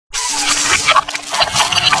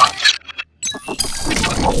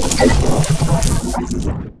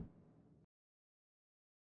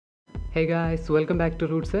Hey guys, welcome back to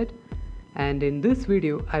Rootset, and in this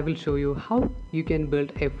video I will show you how you can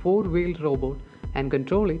build a 4-wheeled robot and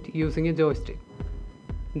control it using a joystick.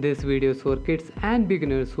 This video is for kids and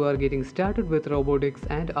beginners who are getting started with robotics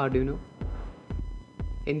and Arduino.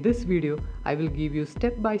 In this video I will give you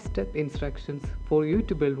step-by-step instructions for you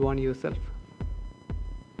to build one yourself.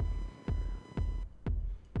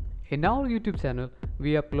 In our YouTube channel,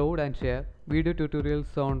 we upload and share video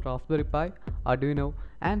tutorials on Raspberry Pi, Arduino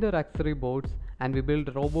and their accessory boards, and we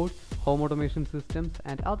build robots, home automation systems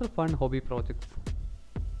and other fun hobby projects.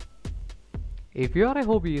 If you are a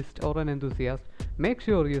hobbyist or an enthusiast, make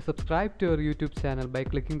sure you subscribe to our YouTube channel by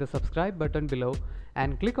clicking the subscribe button below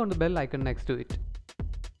and click on the bell icon next to it.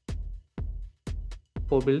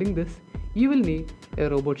 For building this, you will need a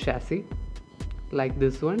robot chassis like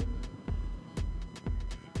this one,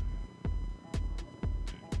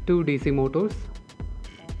 2 DC motors,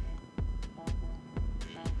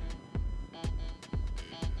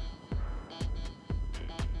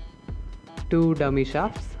 two dummy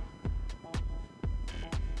shafts,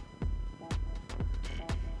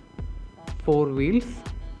 4 wheels,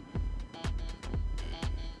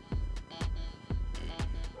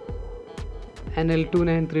 an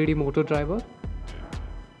L293D motor driver,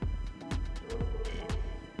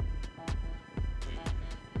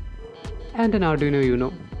 and an Arduino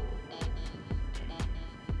UNO.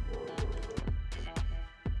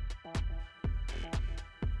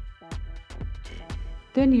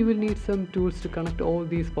 Then you will need some tools to connect all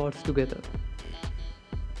these parts together.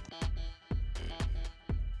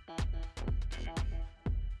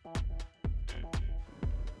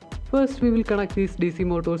 First we will connect these DC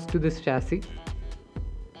motors to this chassis.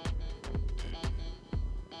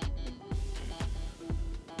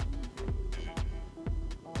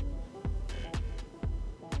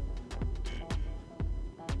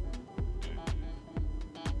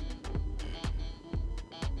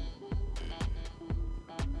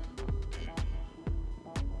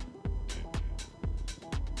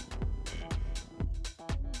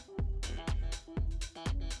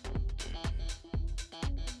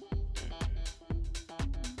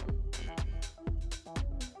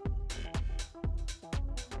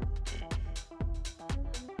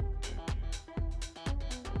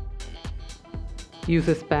 Use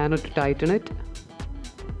a spanner to tighten it.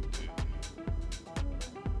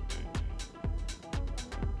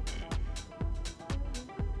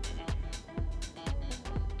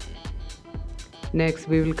 Next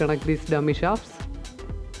we will connect these dummy shafts.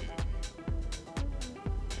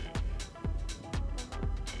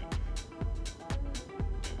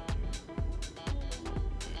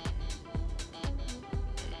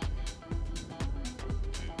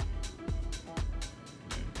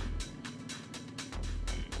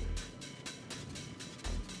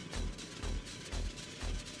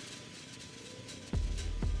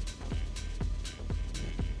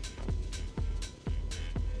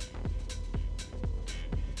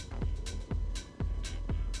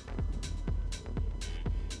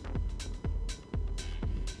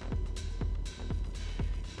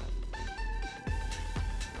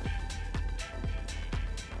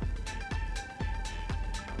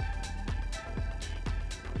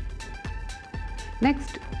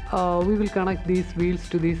 Next, we will connect these wheels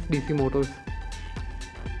to these DC motors.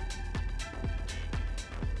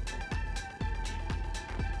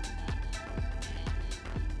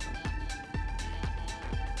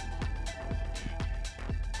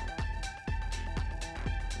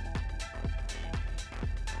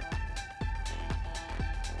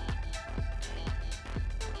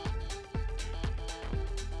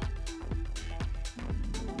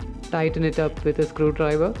 Tighten it up with a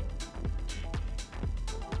screwdriver.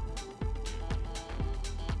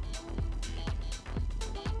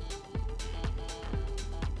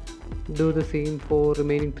 Do the same for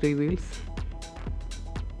remaining 3 wheels.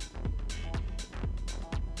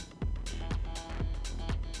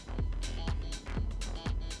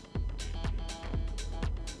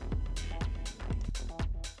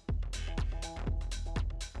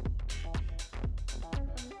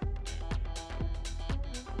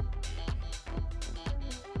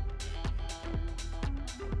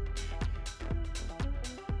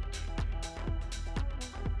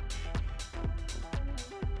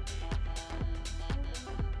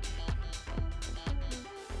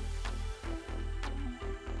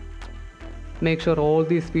 Make sure all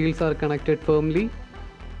these wheels are connected firmly.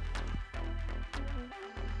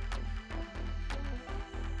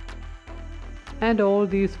 And all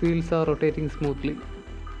these wheels are rotating smoothly.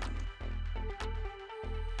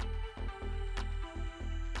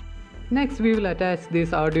 Next we will attach this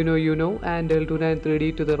Arduino UNO and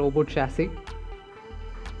L293D to the robot chassis.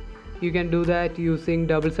 You can do that using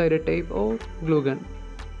double-sided tape or glue gun.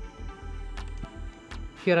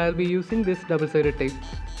 Here I will be using this double-sided tape.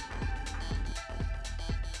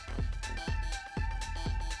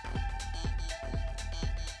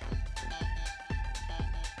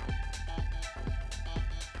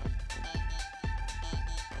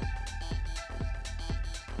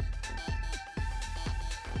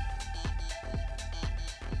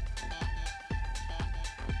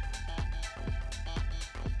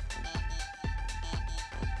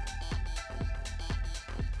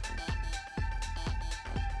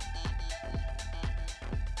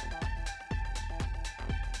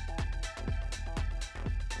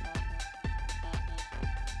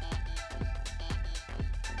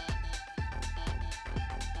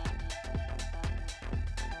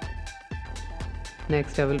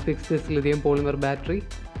 Next I will fix this lithium polymer battery.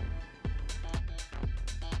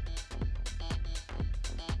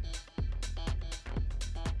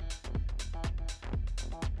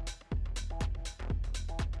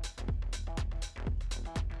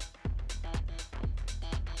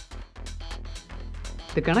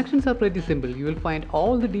 The connections are pretty simple. You will find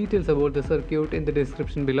all the details about the circuit in the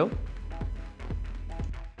description below.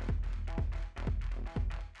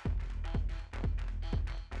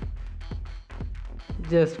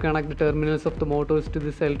 Just connect the terminals of the motors to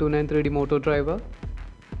this L293D motor driver.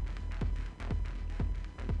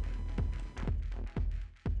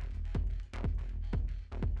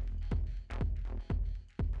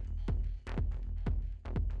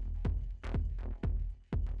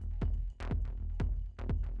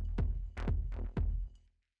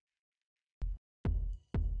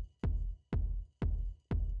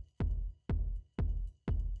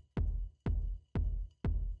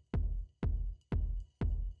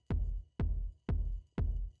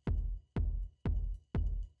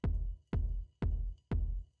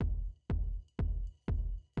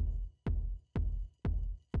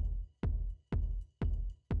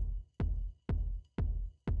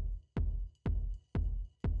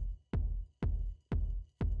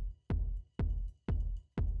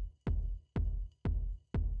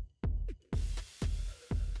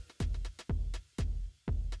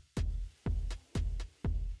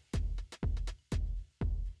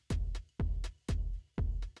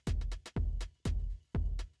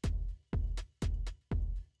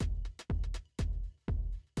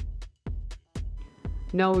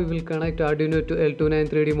 Now we will connect Arduino to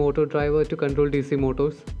L293D motor driver to control DC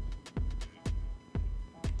motors.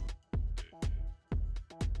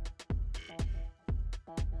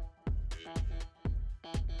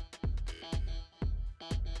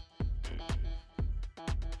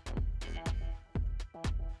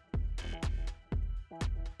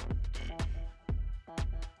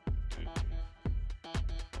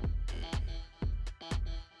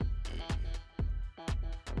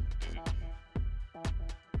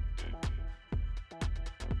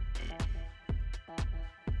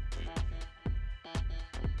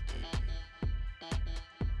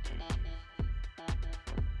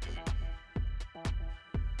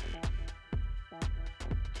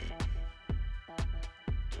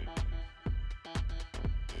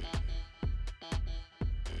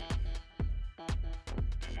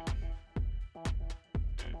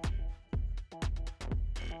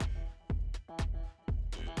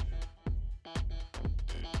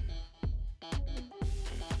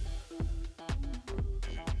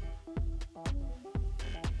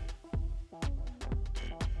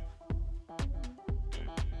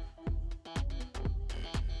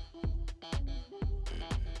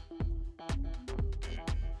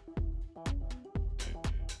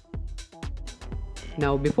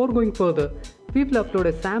 Now before going further, we will upload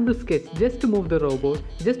a sample sketch just to move the robot,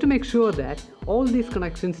 just to make sure that all these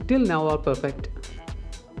connections till now are perfect.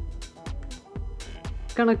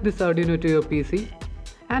 Connect this Arduino to your PC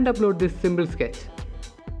and upload this simple sketch.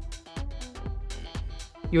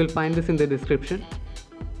 You will find this in the description.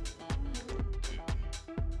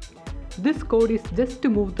 This code is just to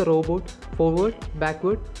move the robot forward,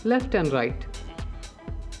 backward, left and right.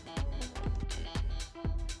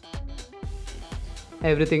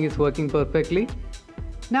 Everything is working perfectly.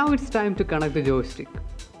 Now it's time to connect the joystick.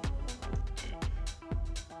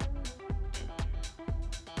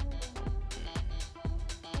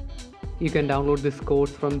 You can download this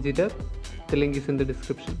codes from GitHub. The link is in the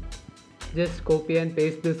description. Just copy and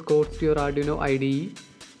paste these codes to your Arduino IDE.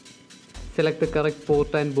 Select the correct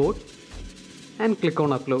port and board and click on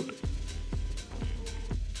upload.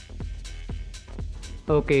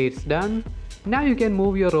 Okay, it's done. Now you can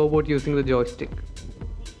move your robot using the joystick.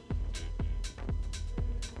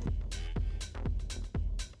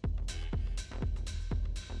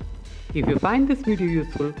 If you find this video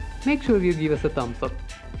useful, make sure you give us a thumbs up.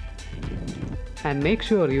 And make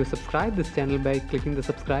sure you subscribe this channel by clicking the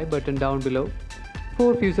subscribe button down below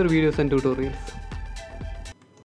for future videos and tutorials.